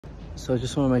So I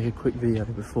just want to make a quick video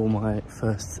before my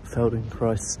first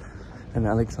Feldenkrais and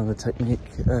Alexander technique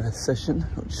session,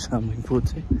 which I'm looking forward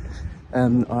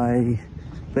to. I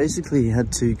basically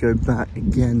had to go back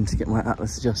again to get my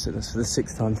atlas adjusted. That's for the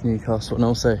 6th time to Newcastle, and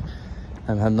also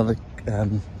had another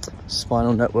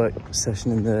spinal network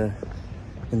session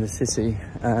in the city.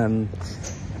 And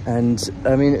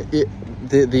I mean,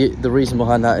 the reason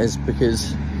behind that is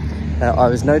because I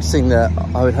was noticing that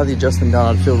I would have the adjustment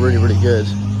done, I'd feel really good,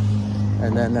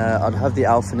 and then I'd have the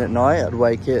ALF in at night, I'd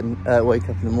wake up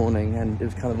in the morning, and it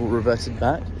was kind of all reverted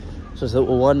back. So I thought,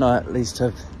 well, why not at least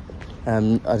have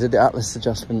I did the atlas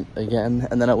adjustment again,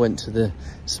 and then I went to the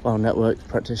spinal network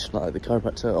practitioner, like the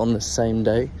chiropractor, on the same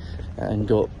day, and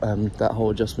got that whole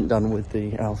adjustment done with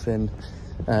the ALF in,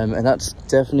 and that's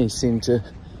definitely seemed to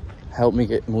help me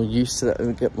get more used to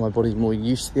that, get my body more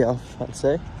used to the ALF, I'd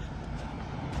say.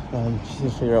 Just to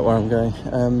figure out where I'm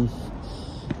going.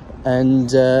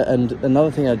 And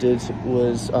another thing I did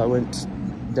was I went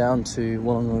down to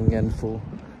Wollongong again for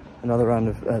another round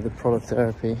of the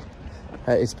Prolotherapy.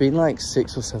 It's been like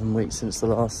 6 or 7 weeks since the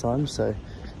last time, so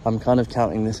I'm kind of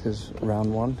counting this as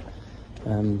round 1.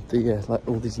 But yeah, like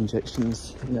all these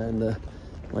injections, you know, and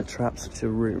my traps, which are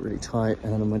really tight,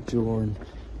 and then my jaw and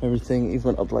everything,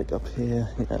 even up like up here,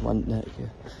 you know, my neck, yeah,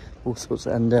 all sorts.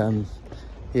 And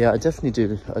yeah, I definitely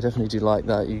do like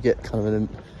that. You get kind of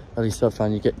at least I've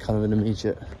found you get kind of an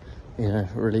immediate, you know,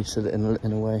 release of it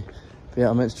in a way. But yeah,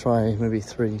 I'm meant to try maybe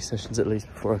 3 sessions at least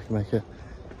before I can make a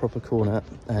proper call on it.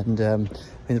 And I mean,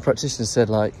 the practitioner said,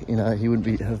 like, you know, he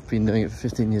wouldn't have been doing it for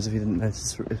 15 years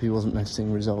if he wasn't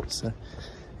noticing results. So,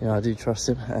 you know, I do trust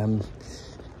him.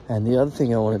 And the other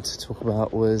thing I wanted to talk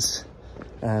about was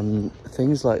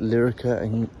things like Lyrica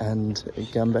and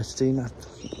Gambestine.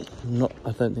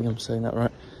 I don't think I'm saying that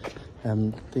right.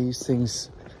 These things,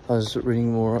 I was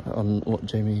reading more on what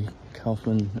Jamie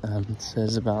Kaufman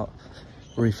says about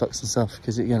reflux and stuff,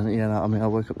 because again, you know, I mean, I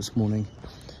woke up this morning,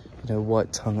 you know,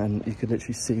 white tongue, and you could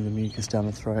literally see the mucus down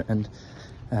the throat, and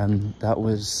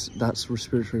that's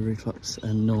respiratory reflux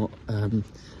and not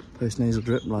post-nasal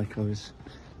drip, like I was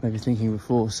maybe thinking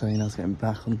before. So, you know, I was getting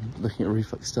back on looking at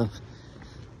reflux stuff.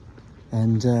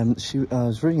 And I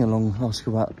was reading a long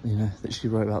article about, you know, that she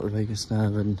wrote about the vagus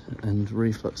nerve and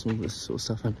reflux and all this sort of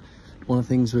stuff. And one of the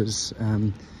things was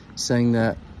saying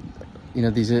that, you know,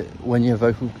 these are, when you have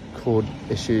vocal cord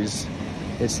issues,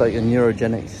 it's like a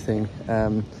neurogenic thing.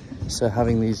 So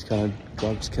having these kind of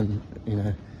drugs can, you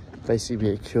know, basically be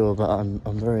a cure. But I'm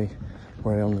very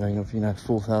ongoing of, you know,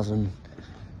 4,000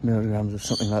 milligrams of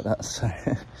something like that. So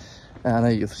I know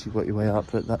you obviously work your way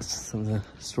up, but that's some of the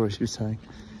stories she was telling.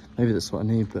 Maybe that's what I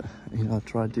need, but, you know, I'll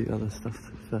try to do other stuff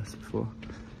first before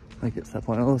I get to that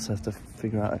point. I also have to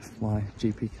figure out if my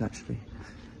GP can actually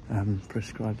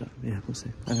prescribe that. Yeah, we'll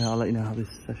see. Anyway, I'll let you know how this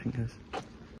session goes.